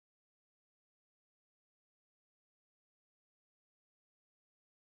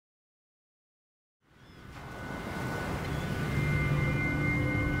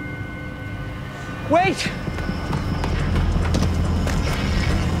Wait!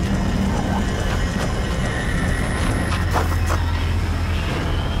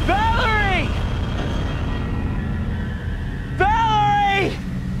 Valerie! Valerie!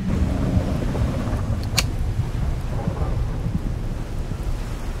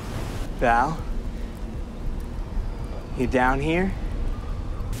 Val? You down here?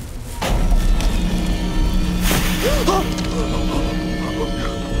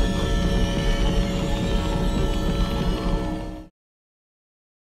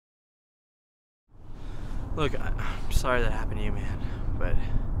 Look, I'm sorry that happened to you, man, but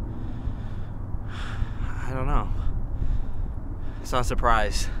I don't know. It's not a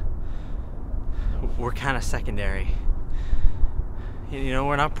surprise. We're kind of secondary. You know,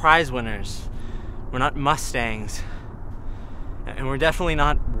 we're not prize winners. We're not Mustangs. And we're definitely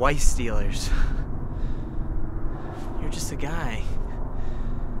not wife stealers. You're just a guy.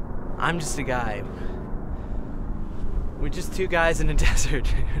 I'm just a guy. We're just two guys in a desert,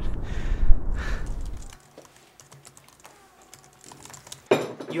 dude.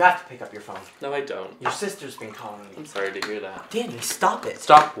 You have to pick up your phone. No, I don't. Your sister's been calling me. I'm sorry to hear that. Danny, stop it.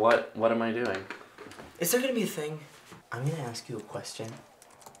 Stop what? What am I doing? Is there gonna be a thing? I'm gonna ask you a question,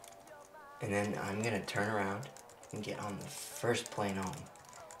 and then I'm gonna turn around and get on the first plane home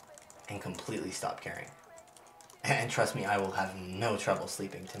and completely stop caring. And trust me, I will have no trouble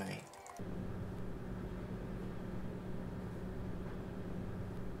sleeping tonight.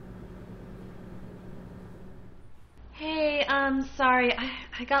 Hey, sorry,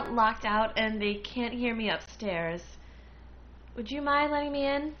 I got locked out and they can't hear me upstairs. Would you mind letting me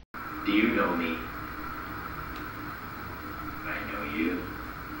in? Do you know me? I know you.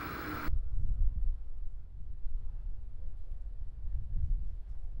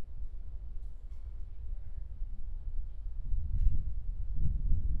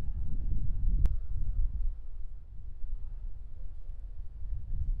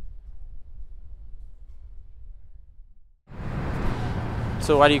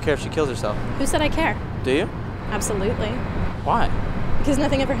 So why do you care if she kills herself? Who said I care? Do you? Absolutely. Why? Because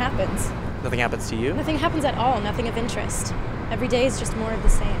nothing ever happens. Nothing happens to you? Nothing happens at all, nothing of interest. Every day is just more of the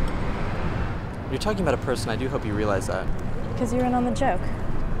same. You're talking about a person, I do hope you realize that. Because you're in on the joke.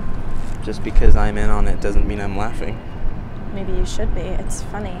 Just because I'm in on it doesn't mean I'm laughing. Maybe you should be. It's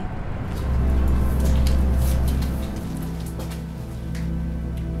funny.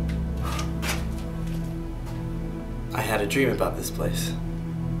 I had a dream about this place.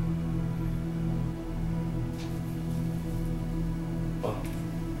 Well,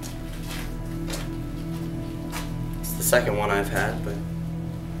 it's the second one I've had, but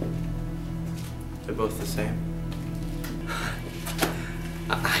they're both the same.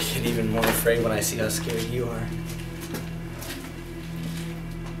 I get even more afraid when I see how scared you are.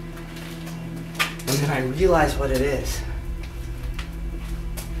 And then I realize what it is.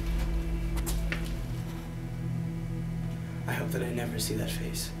 I hope that I never see that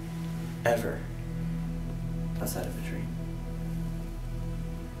face. Ever. Outside of a dream.